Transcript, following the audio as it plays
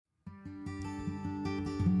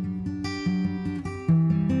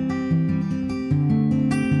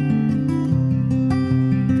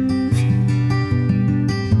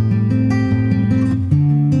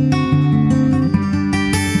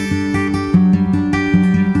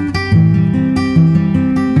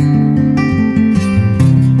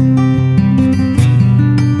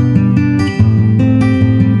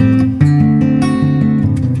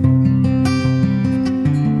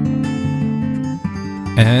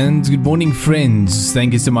And good morning, friends.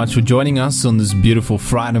 Thank you so much for joining us on this beautiful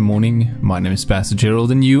Friday morning. My name is Pastor Gerald,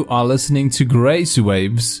 and you are listening to Grace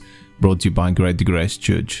Waves, brought to you by Great to Grace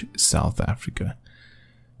Church, South Africa.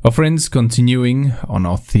 Our friends, continuing on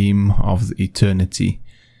our theme of eternity,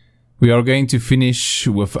 we are going to finish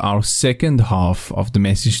with our second half of the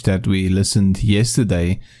message that we listened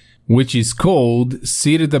yesterday, which is called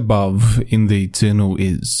Seated Above in the Eternal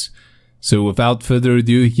Is. So without further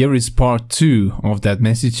ado, here is part 2 of that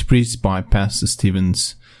message preached by Pastor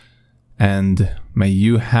Stevens. And may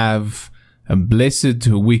you have a blessed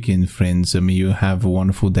weekend, friends, and may you have a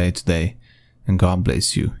wonderful day today. And God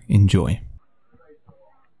bless you. Enjoy.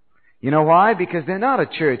 You know why? Because they're not a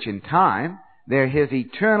church in time. They're His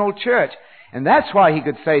eternal church. And that's why He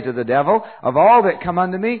could say to the devil, of all that come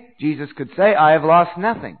unto me, Jesus could say, I have lost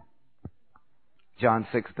nothing. John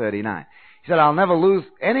 6:39. He said, I'll never lose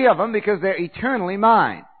any of them because they're eternally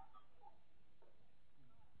mine.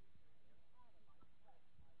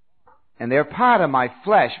 And they're part of my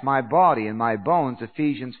flesh, my body, and my bones,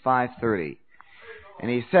 Ephesians 5:30. And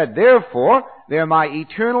he said, therefore, they're my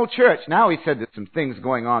eternal church. Now he said there's some things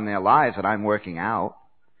going on in their lives that I'm working out.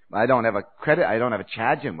 I don't have a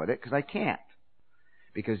charge him with it because I can't.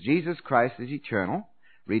 Because Jesus Christ is eternal.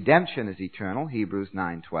 Redemption is eternal, Hebrews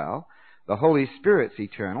 9:12. The Holy Spirit's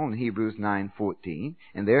eternal in Hebrews 9:14,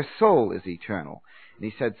 and their soul is eternal. And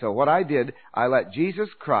he said, so what I did, I let Jesus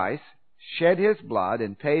Christ shed His blood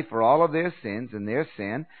and pay for all of their sins and their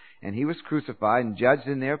sin, and He was crucified and judged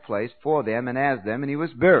in their place for them and as them, and He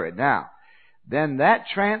was buried. Now, then that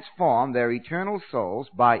transformed their eternal souls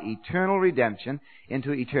by eternal redemption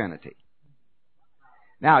into eternity.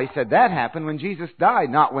 Now, he said that happened when Jesus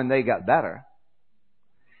died, not when they got better.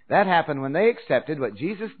 That happened when they accepted what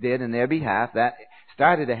Jesus did in their behalf. That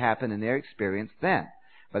started to happen in their experience then.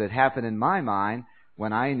 But it happened in my mind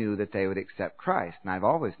when I knew that they would accept Christ. And I've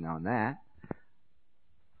always known that.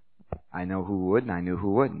 I know who would and I knew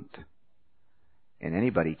who wouldn't. And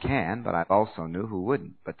anybody can, but I also knew who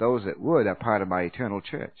wouldn't. But those that would are part of my eternal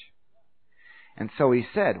church. And so he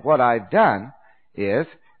said, what I've done is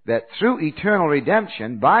that through eternal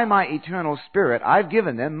redemption, by my eternal Spirit, I've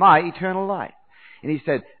given them my eternal life. And he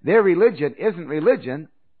said, their religion isn't religion.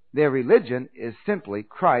 Their religion is simply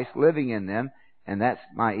Christ living in them, and that's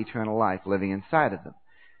my eternal life living inside of them.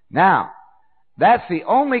 Now, that's the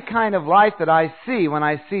only kind of life that I see when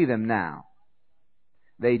I see them now.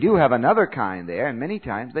 They do have another kind there, and many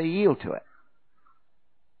times they yield to it.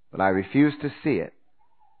 But I refuse to see it.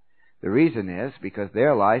 The reason is because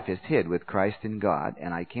their life is hid with Christ in God,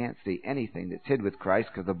 and I can't see anything that's hid with Christ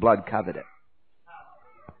because the blood covered it.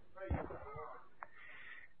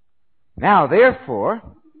 Now, therefore,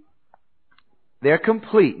 they're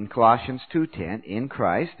complete in Colossians 2:10 in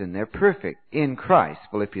Christ, and they're perfect in Christ,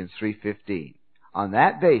 Philippians 3:15. On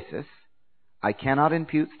that basis, I cannot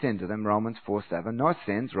impute sin to them, Romans 4:7, nor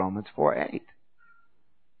sins, Romans 4:8.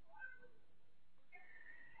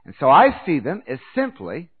 And so I see them as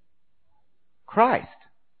simply Christ,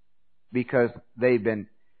 because they've been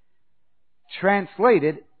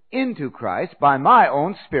translated into Christ by my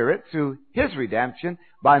own Spirit through His redemption,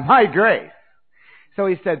 by my grace. So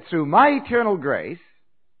he said, through my eternal grace,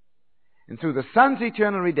 and through the Son's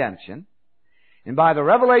eternal redemption, and by the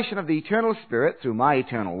revelation of the eternal Spirit through my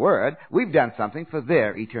eternal Word, we've done something for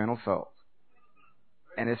their eternal souls.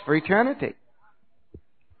 And it's for eternity.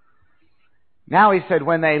 Now he said,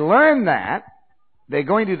 when they learn that, they're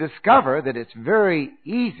going to discover that it's very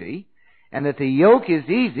easy, and that the yoke is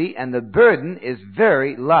easy and the burden is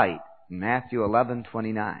very light. Matthew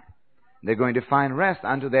 11:29. They're going to find rest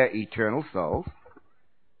unto their eternal souls.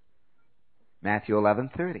 Matthew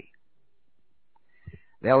 11:30.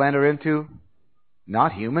 They'll enter into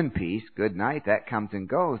not human peace, good night, that comes and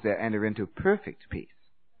goes. They'll enter into perfect peace.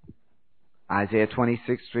 Isaiah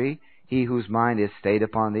 26:3. He whose mind is stayed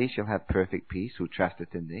upon thee shall have perfect peace, who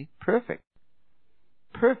trusteth in thee. Perfect.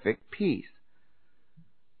 Perfect peace.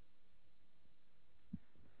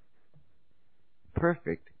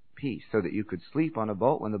 Perfect peace, so that you could sleep on a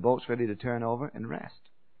boat when the boat's ready to turn over and rest.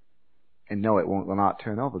 And know it will not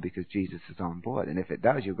turn over because Jesus is on board. And if it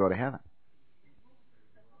does, you'll go to heaven.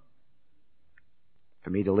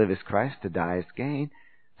 For me to live is Christ, to die is gain.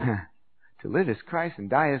 To live is Christ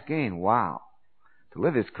and die is gain. Wow. To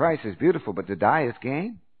live is Christ is beautiful, but to die is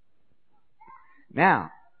gain.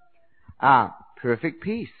 Now, perfect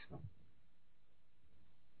peace.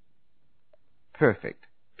 Perfect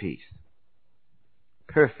peace.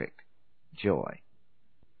 Perfect joy.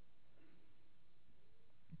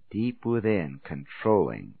 Deep within,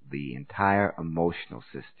 controlling the entire emotional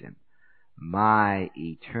system, My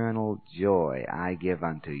eternal joy I give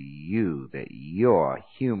unto you, that your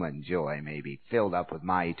human joy may be filled up with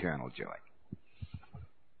my eternal joy.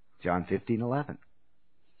 John 15:11.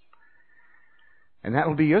 And that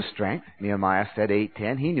will be your strength. Nehemiah said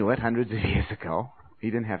 8:10. He knew it hundreds of years ago. He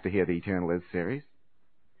didn't have to hear the Eternal Is series.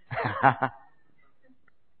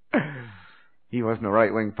 He wasn't a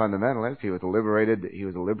right-wing fundamentalist. He was a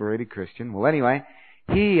liberated Christian. Well, anyway,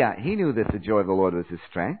 he knew that the joy of the Lord was his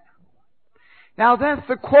strength. Now that's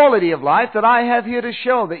the quality of life that I have here to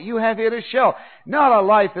show, that you have here to show. Not a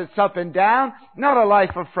life that's up and down, not a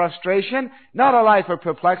life of frustration, not a life of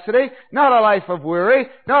perplexity, not a life of worry,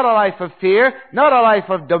 not a life of fear, not a life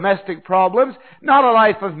of domestic problems, not a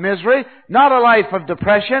life of misery, not a life of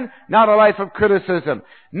depression, not a life of criticism,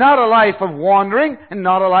 not a life of wandering, and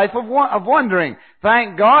not a life of wondering.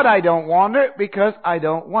 Thank God I don't wander because I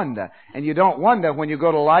don't wonder. And you don't wonder when you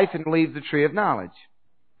go to life and leave the tree of knowledge.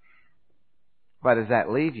 Why does that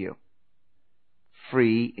leave you?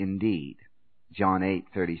 Free indeed. John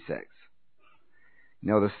 8:36.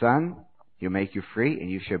 Know the Son, He'll make you free, and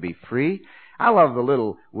you shall be free. I love the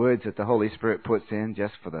little words that the Holy Spirit puts in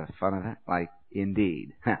just for the fun of it, like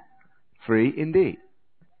indeed. Free indeed.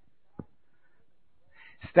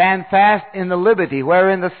 Stand fast in the liberty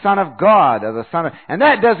wherein the Son of God, or the Son of... And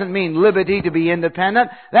that doesn't mean liberty to be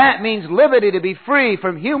independent. That means liberty to be free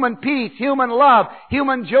from human peace, human love,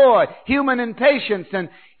 human joy, human impatience, and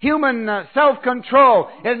human self-control.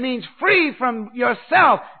 It means free from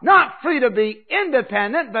yourself. Not free to be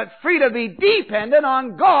independent, but free to be dependent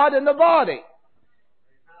on God in the body.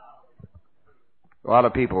 A lot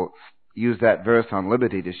of people use that verse on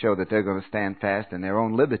liberty to show that they're going to stand fast in their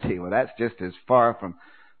own liberty. Well, that's just as far from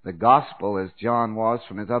the gospel as John was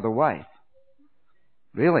from his other wife.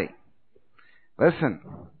 Really. Listen.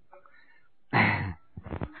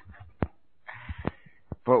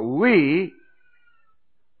 But we've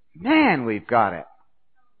got it.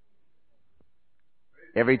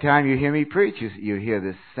 Every time you hear me preach, you hear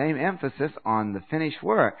this same emphasis on the finished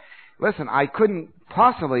work. Listen, I couldn't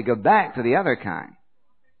possibly go back to the other kind.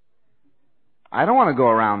 I don't want to go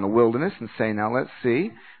around the wilderness and say, now let's see,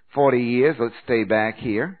 40 years, let's stay back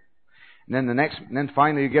here. And then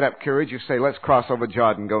finally you get up courage, you say, let's cross over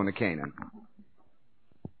Jordan and go into Canaan.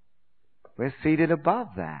 We're seated above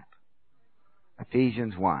that.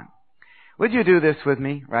 Ephesians 1. Would you do this with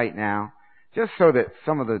me right now? Just so that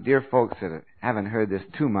some of the dear folks that haven't heard this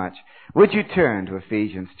too much, would you turn to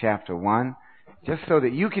Ephesians chapter 1, just so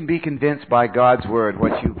that you can be convinced by God's Word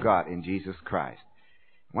what you've got in Jesus Christ.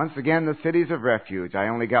 Once again, the cities of refuge. I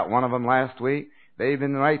only got one of them last week. They've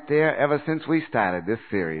been right there ever since we started this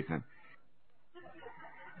series.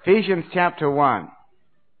 Ephesians chapter 1.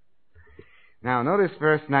 Now notice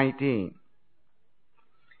verse 19.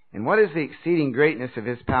 And what is the exceeding greatness of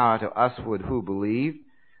His power to usward who believe,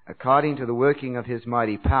 according to the working of His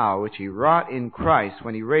mighty power, which He wrought in Christ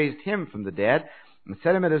when He raised Him from the dead and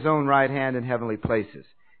set Him at His own right hand in heavenly places.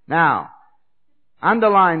 Now,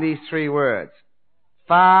 underline these three words.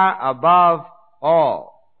 Far above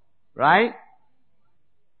all. Right?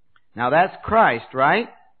 Now that's Christ, right?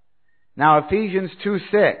 Now Ephesians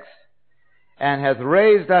 2:6. And hath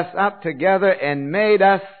raised us up together and made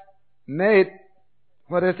us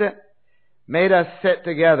sit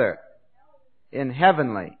together in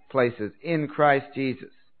heavenly places in Christ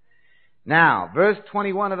Jesus. Now, verse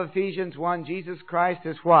 21 of Ephesians 1, Jesus Christ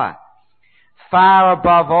is what? Far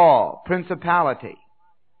above all. Principality,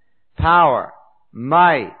 power,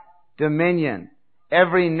 might, dominion,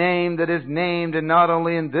 every name that is named, and not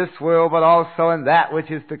only in this world, but also in that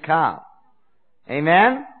which is to come.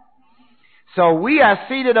 Amen? So we are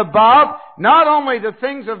seated above not only the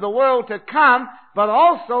things of the world to come, but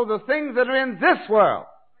also the things that are in this world.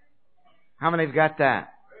 How many have got that?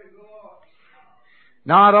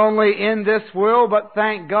 Not only in this world, but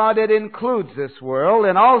thank God it includes this world,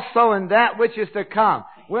 and also in that which is to come.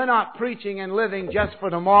 We're not preaching and living just for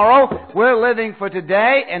tomorrow. We're living for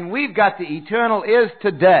today, and we've got the eternal is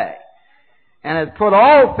today, and has put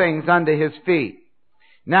all things under His feet.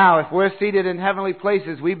 Now, if we're seated in heavenly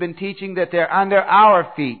places, we've been teaching that they're under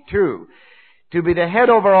our feet too, to be the head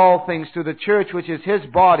over all things to the church, which is His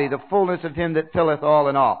body, the fullness of Him that filleth all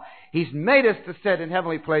in all. He's made us to sit in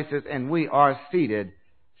heavenly places, and we are seated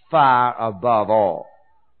far above all.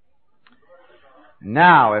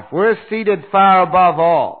 Now, if we're seated far above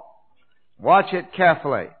all, watch it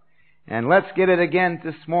carefully. And let's get it again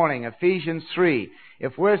this morning, Ephesians 3.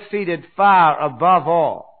 If we're seated far above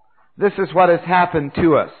all, this is what has happened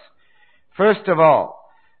to us. First of all,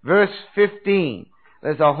 verse 15.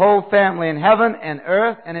 There's a whole family in heaven and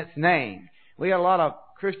earth and its name. We got a lot of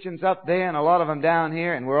Christians up there and a lot of them down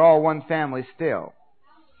here, and we're all one family still.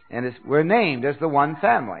 And we're named as the one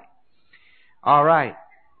family. All right.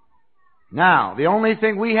 Now, the only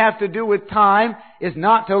thing we have to do with time is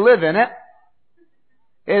not to live in it.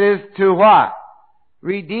 It is to what?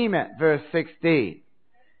 Redeem it, verse 16.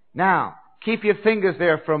 Now, keep your fingers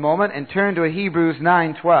there for a moment and turn to Hebrews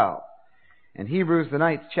 9:12. In Hebrews, the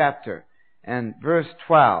 9th chapter, and verse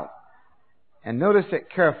 12. And notice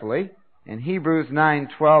it carefully. In Hebrews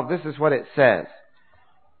 9:12, this is what it says.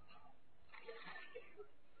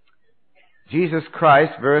 Jesus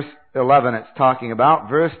Christ, verse 11 it's talking about.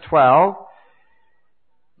 Verse 12,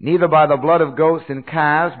 neither by the blood of goats and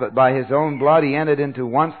calves, but by His own blood He entered into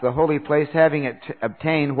once the holy place, having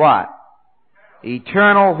obtained what?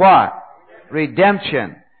 Eternal what?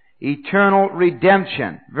 Redemption. Eternal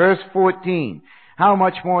redemption. Verse 14, how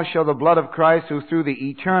much more shall the blood of Christ, who through the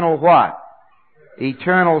eternal what?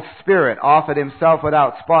 Eternal Spirit offered Himself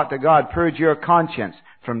without spot to God, purge your conscience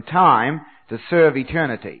from time to serve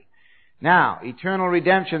eternity. Now, eternal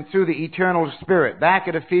redemption through the eternal Spirit. Back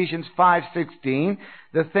at Ephesians 5:16,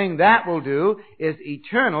 the thing that will do is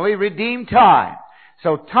eternally redeem time.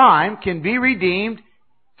 So time can be redeemed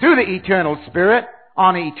through the eternal Spirit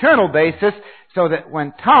on an eternal basis, so that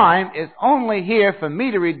when time is only here for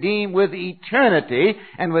me to redeem with eternity,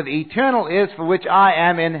 and with eternal is for which I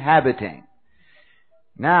am inhabiting.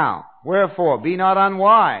 Now, wherefore, be not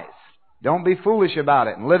unwise. Don't be foolish about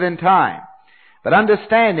it and live in time. But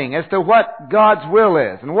understanding as to what God's will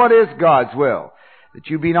is. And what is God's will? That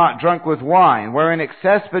you be not drunk with wine, wherein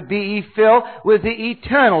excess, but be ye filled with the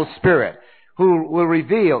eternal Spirit, who will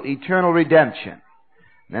reveal eternal redemption.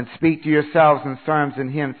 And then speak to yourselves in psalms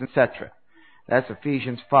and hymns, etc. That's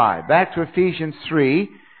Ephesians 5. Back to Ephesians 3,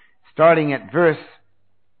 starting at verse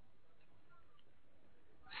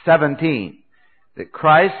 17. That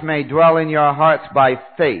Christ may dwell in your hearts by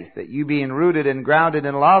faith, that you being rooted and grounded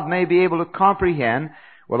in love may be able to comprehend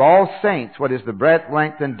with all saints what is the breadth,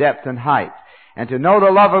 length, and depth, and height. And to know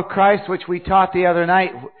the love of Christ, which we taught the other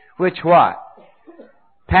night, which what?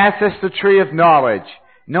 Passeth the tree of knowledge.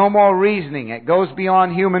 No more reasoning. It goes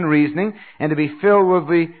beyond human reasoning, and to be filled with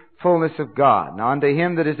the fullness of God. Now unto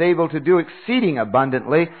Him that is able to do exceeding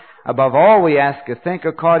abundantly, above all we ask or think,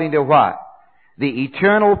 according to what? The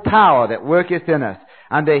eternal power that worketh in us.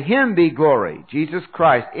 Unto Him be glory, Jesus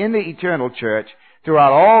Christ, in the eternal church,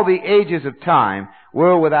 throughout all the ages of time,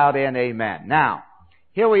 world without end. Amen. Now,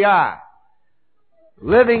 here we are,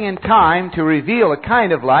 living in time to reveal a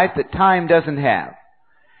kind of life that time doesn't have.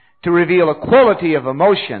 To reveal a quality of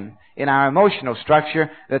emotion in our emotional structure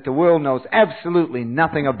that the world knows absolutely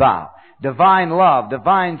nothing about. Divine love,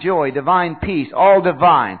 divine joy, divine peace, all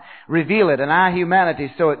divine. Reveal it in our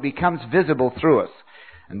humanity so it becomes visible through us.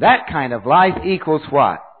 And that kind of life equals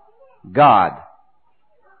what? God.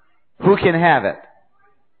 Who can have it?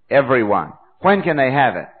 Everyone. When can they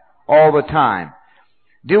have it? All the time.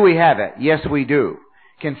 Do we have it? Yes, we do.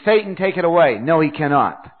 Can Satan take it away? No, he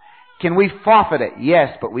cannot. Can we forfeit it?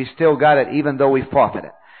 Yes, but we still got it even though we forfeit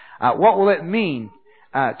it. What will it mean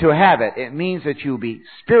to have it? It means that you'll be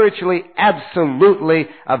spiritually, absolutely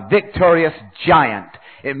a victorious giant.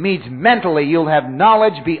 It means mentally you'll have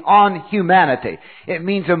knowledge beyond humanity. It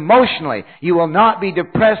means emotionally you will not be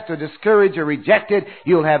depressed or discouraged or rejected.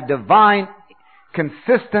 You'll have divine,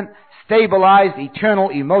 consistent, stabilized, eternal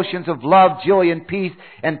emotions of love, joy, and peace,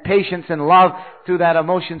 and patience and love through that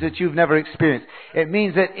emotions that you've never experienced. It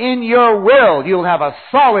means that in your will you'll have a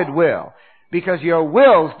solid will, because your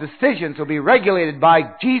will's decisions will be regulated by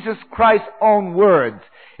Jesus Christ's own words.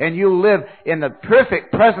 And you'll live in the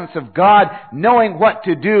perfect presence of God, knowing what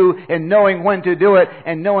to do and knowing when to do it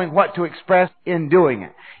and knowing what to express in doing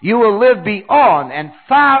it. You will live beyond and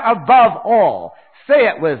far above all. Say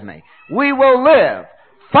it with me. We will live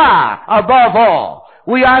far above all.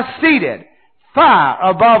 We are seated far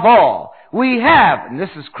above all. We have, and this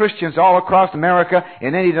is Christians all across America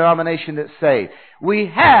in any denomination that's saved, we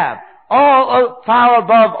have far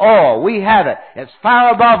above all. We have it. It's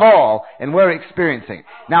far above all, and we're experiencing it.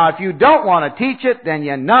 Now, if you don't want to teach it, then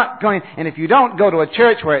you're not going, and if you don't go to a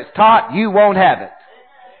church where it's taught, you won't have it.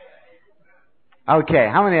 Okay,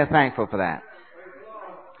 how many are thankful for that?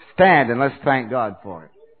 Stand and let's thank God for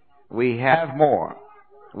it. We have more.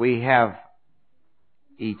 We have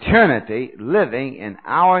eternity living in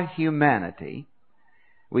our humanity.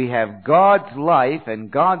 We have God's life and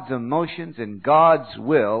God's emotions and God's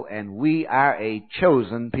will, and we are a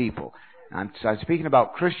chosen people. I'm speaking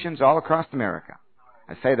about Christians all across America.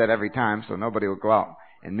 I say that every time so nobody will go out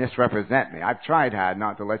and misrepresent me. I've tried hard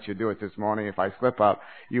not to let you do it this morning. If I slip up,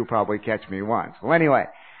 you'll probably catch me once. Well, anyway,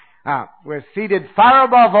 we're seated far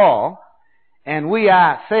above all, And we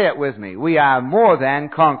are, say it with me, we are more than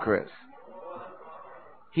conquerors.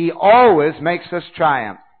 He always makes us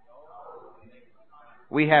triumph.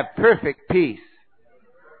 We have perfect peace,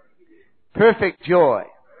 perfect joy,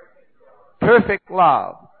 perfect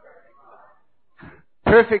love,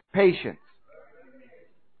 perfect patience,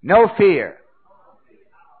 no fear,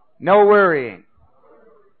 no worrying.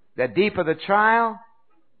 The deeper the trial,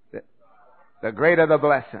 the greater the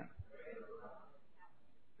blessing.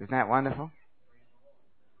 Isn't that wonderful?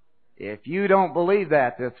 If you don't believe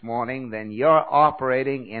that this morning, then you're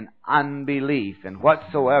operating in unbelief, and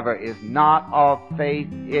whatsoever is not of faith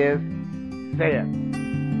is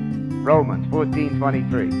sin. Romans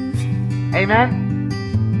 14:23. Amen?